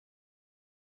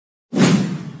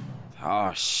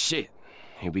Oh shit,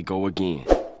 here we go again.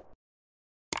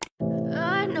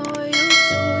 I know you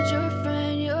told your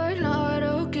friend you're not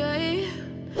okay,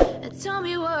 and tell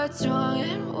me what's wrong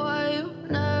and why you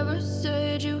never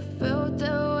said you felt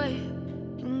that way.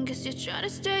 And guess you're trying to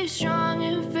stay strong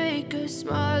and fake a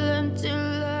smile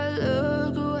until I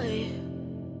look away.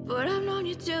 But I've known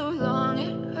you too long,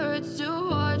 it hurts to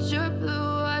watch your blue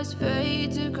eyes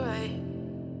fade to gray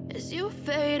as you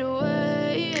fade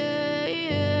away,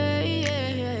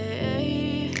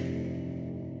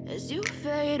 as you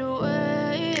fade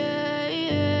away.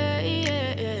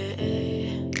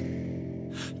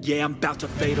 Yeah, I'm about to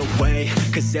fade away,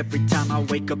 cause every time I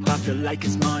wake up I feel like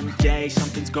it's Monday.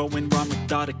 Something's going wrong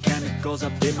with all the chemicals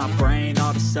up in my brain. All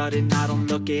of a sudden I don't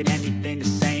look at anything the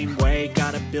same way.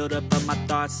 Gotta build up of my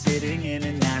thoughts sitting in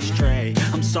an ashtray.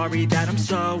 I'm sorry that I'm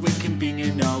so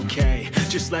inconvenient, okay.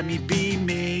 Just let me be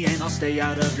me and I'll stay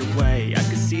out of your way. I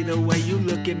can see the way you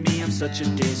look at me, I'm such a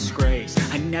disgrace.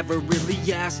 I never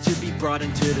really asked to be brought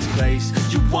into this place.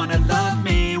 You wanna love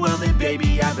me? Well then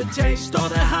baby I have a taste. All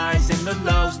the highs and the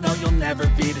lows, no you'll never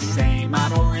be the same. I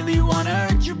don't really wanna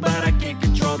hurt you but I can't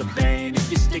control the pain.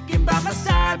 If you're sticking by my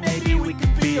side maybe we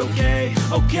could be okay.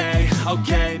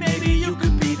 Okay, maybe you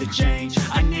could be the change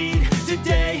I need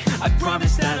today. I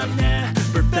promise that I've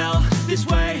never felt this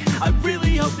way. I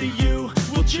really hope that you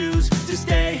will choose to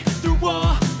stay through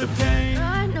all the pain.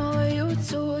 I know you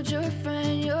told your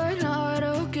friend you're not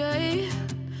okay,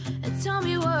 and tell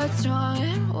me what's wrong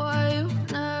and why you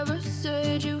never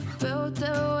said you felt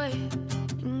that way.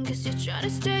 And guess you're trying to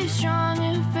stay strong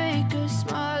and fake a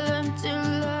smile until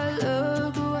I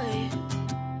look away.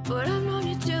 But I've known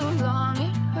you too long,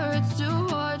 it hurts to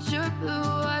watch your blue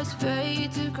eyes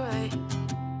fade to gray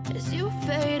as you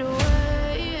fade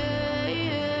away,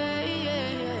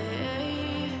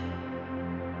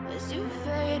 as you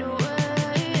fade away,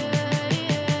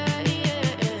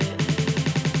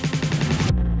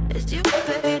 as you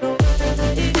fade away.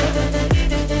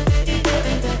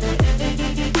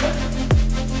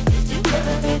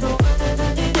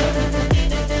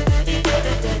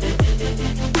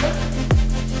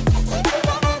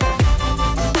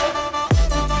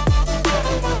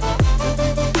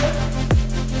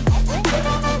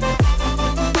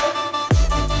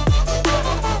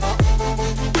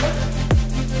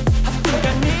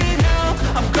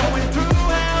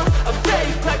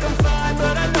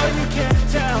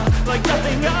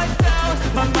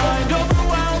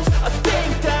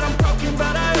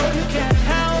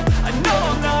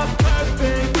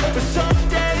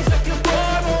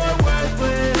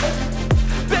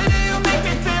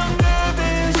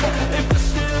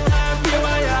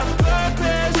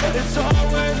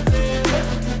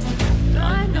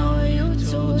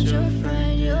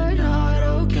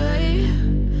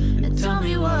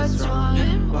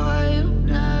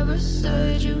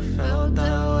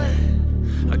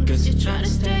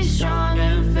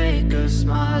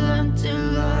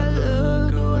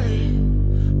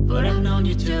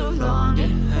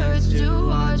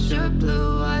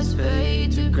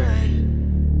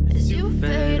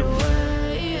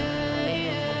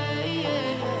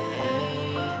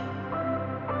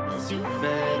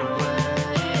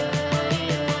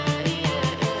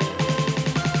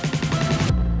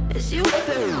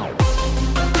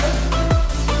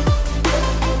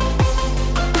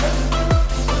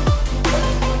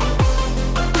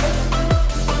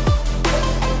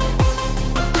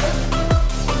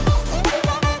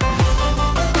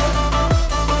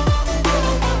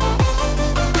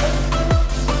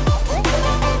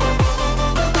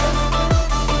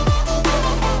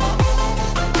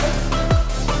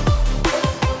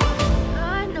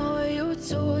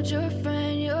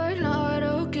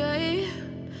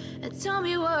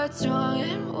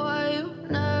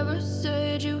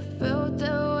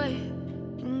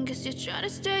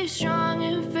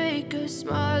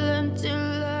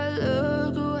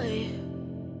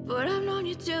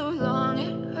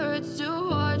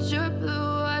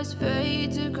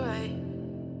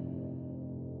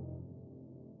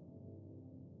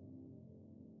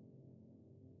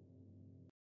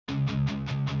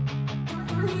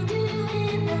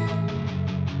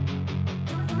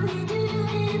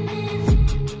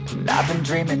 I've been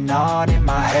dreaming on in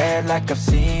my head like I've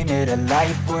seen it. A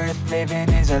life worth living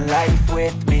is a life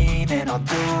with meaning. I'll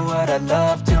do what I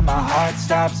love till my heart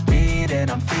stops beating.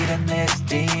 I'm feeding this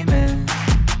demon.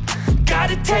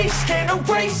 Got a taste, can't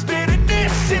erase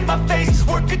bitterness in my face.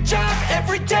 Work a job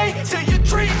every day till your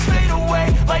dreams fade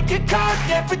away. Like a card,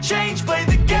 never change, play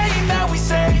the game that we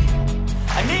say.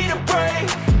 I need a break.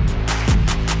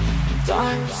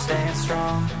 I'm staying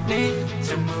strong, need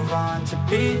to move on to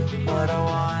be what I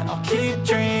want. I'll keep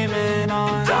dreaming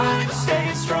on. I'm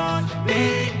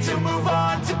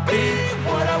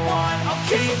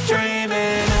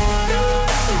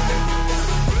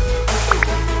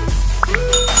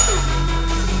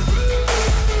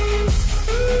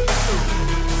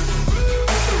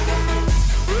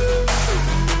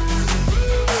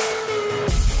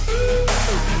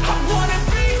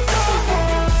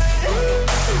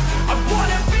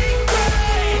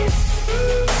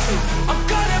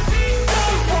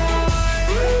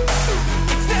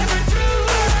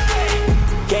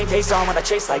face on when I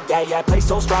chase like that. Yeah, I play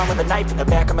so strong with a knife in the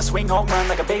back. I'ma swing home run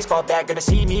like a baseball bat. Gonna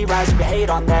see me rise if you hate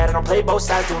on that. I don't play both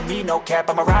sides, doing me no cap.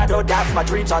 I'ma ride or die for my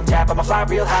dreams on tap. I'ma fly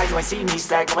real high, you ain't see me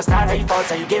slack. No, it's not how you fall, it's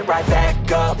how you get right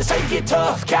back up. That's how you get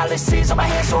tough. Calluses on my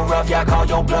hands so rough, yeah, I call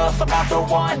your bluff. I'm not the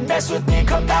one, mess with me and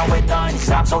come out with none. Cause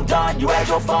I'm so done, you had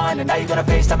your fun. And now you're gonna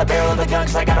face down the barrel of the gun.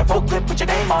 Cause I got a full clip, put your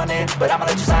name on it. But I'ma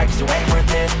let you slide cause you ain't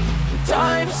worth it.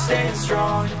 I'm staying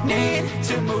strong, need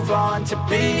to move on to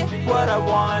be what I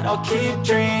want, I'll keep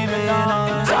dreaming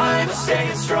on. I'm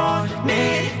staying strong,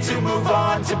 need to move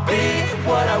on to be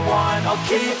what I want, I'll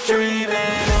keep dreaming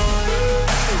on.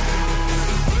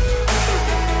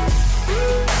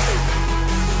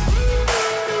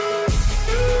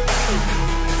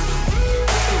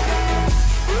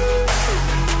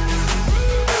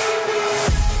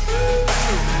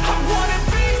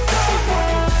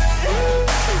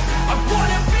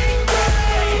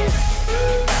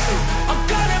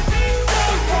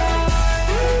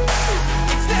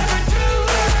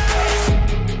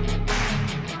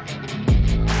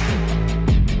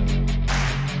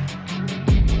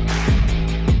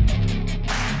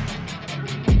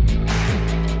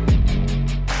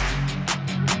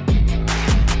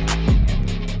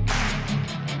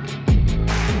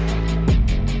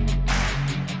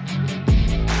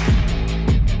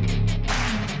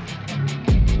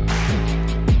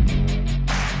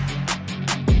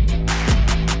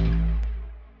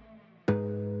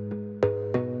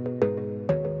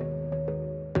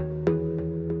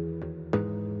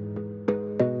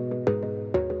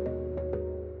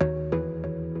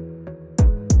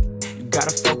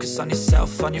 Gotta focus on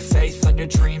yourself, on your faith, on your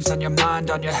dreams, on your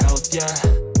mind, on your health, yeah.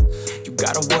 You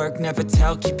gotta work, never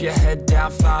tell, keep your head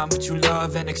down, find what you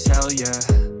love and excel, yeah.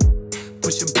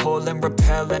 Push and pull and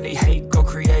repel any hate, go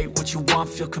create what you want,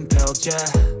 feel compelled, yeah.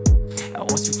 And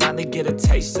once you finally get a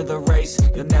taste of the race,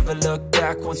 you'll never look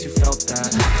back once you felt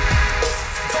that.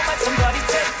 Don't let somebody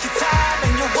take your time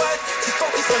and your worth, just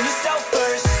focus on yourself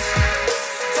first.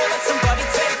 Don't let somebody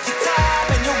take your time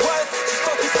and your worth, just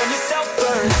focus on yourself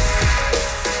first.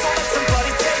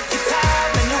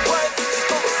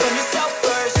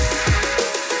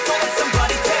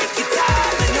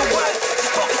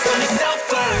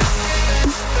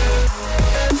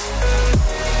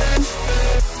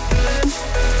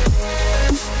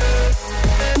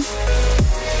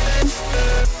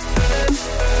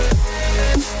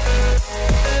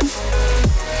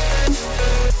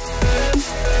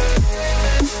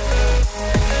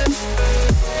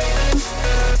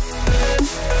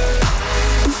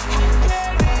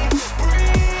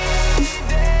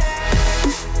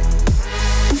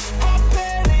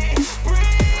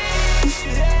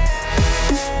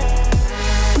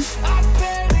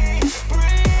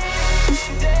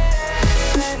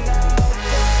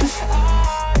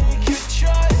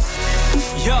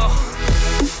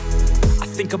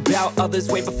 About others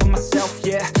way before myself,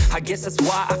 yeah. I guess that's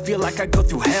why I feel like I go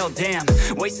through hell, damn.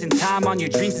 Wasting time on your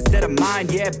dreams instead of mine,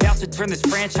 yeah. About to turn this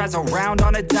franchise around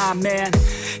on a dime, man.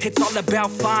 It's all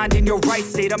about finding your right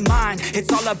state of mind.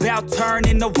 It's all about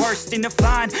turning the worst into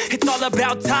fine. It's all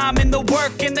about time and the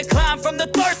work and the climb. From the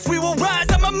thirst we will rise,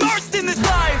 I'm immersed in this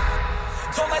life.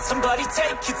 Don't let somebody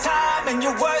take your time and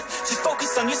your worth, just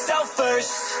focus on yourself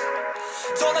first.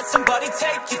 Don't let somebody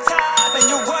take your time and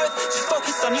your worth, just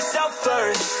focus on yourself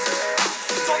first.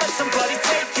 Don't let somebody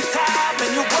take your time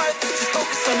and your worth, just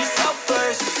focus on yourself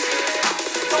first.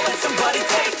 Don't let somebody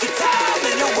take your time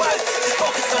and your worth, just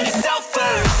focus on yourself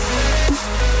first.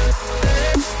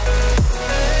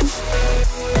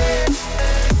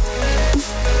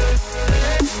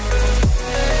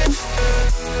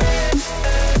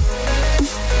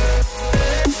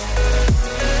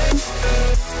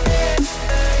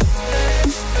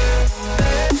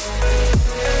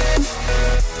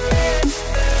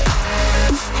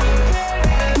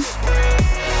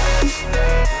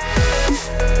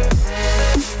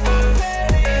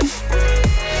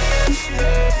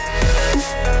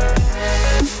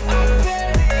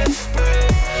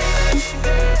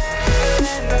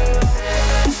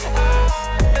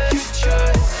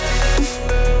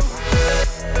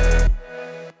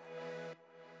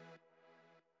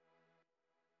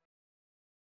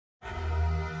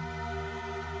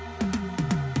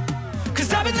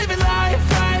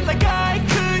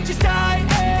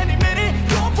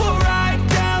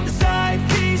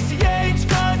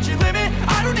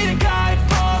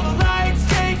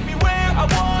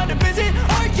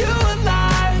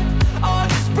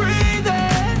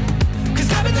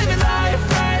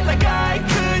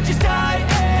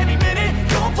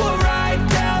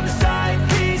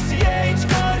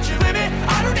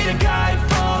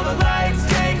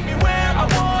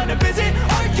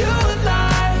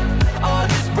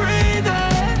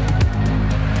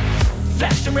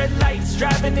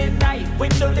 silent at night,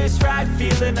 windowless ride,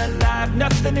 feeling alive.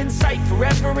 Nothing in sight,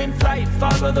 forever in flight.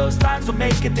 Follow those lines, we'll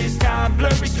make it this time.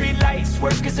 Blurry street lights,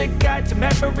 work as a guide to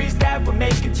memories that we're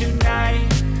making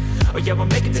tonight. Oh yeah, we'll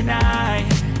make it tonight.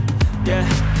 Yeah,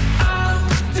 I'll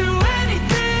do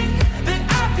anything that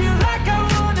I feel like I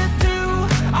wanna do.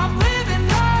 I'm living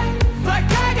life like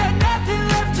I got nothing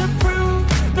left to prove.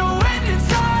 No end in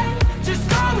sight, just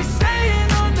always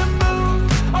staying on the move.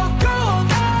 I'll go all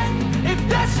night if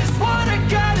that's just what I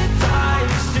gotta do.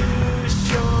 Life's too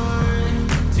short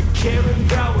to care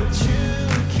about what you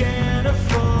can't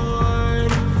afford.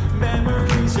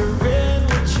 Memories are in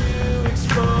what you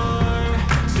explore,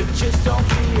 so just don't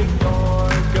be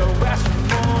ignored. Go ask for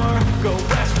more, go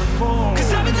ask for more.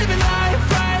 'Cause I've been living life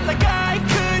right like I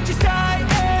could just die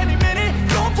any minute.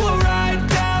 Going for a ride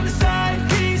down the side,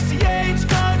 PCH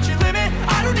country limit.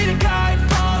 I don't need a guide,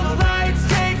 follow lights,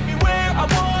 take me where I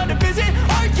wanna visit.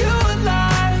 Are you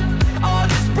alive? Or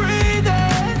just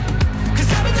breathing? 'Cause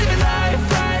I've been living life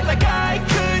right like I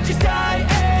could just die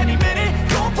any minute.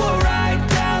 Going for a ride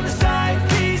down the side,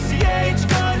 PCH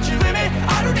country limit.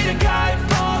 I don't need a guide,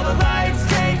 follow lights,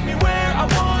 take me where I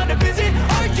wanna visit.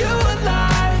 Are you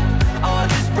alive? Or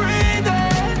just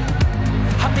breathing?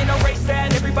 I'm in a race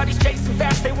that everybody's chasing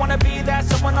fast. They wanna be that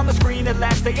someone on the screen at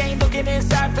last. They ain't looking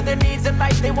inside for their needs in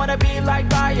life. They wanna be liked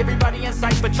by everybody in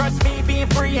sight. But trust me, being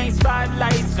free ain't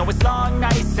spotlights. No, it's long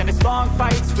nights and it's long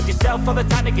fights with yourself all the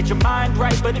time to get your mind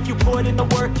right. But if you put in the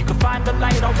work, you can find the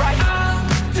light, alright?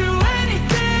 I'll do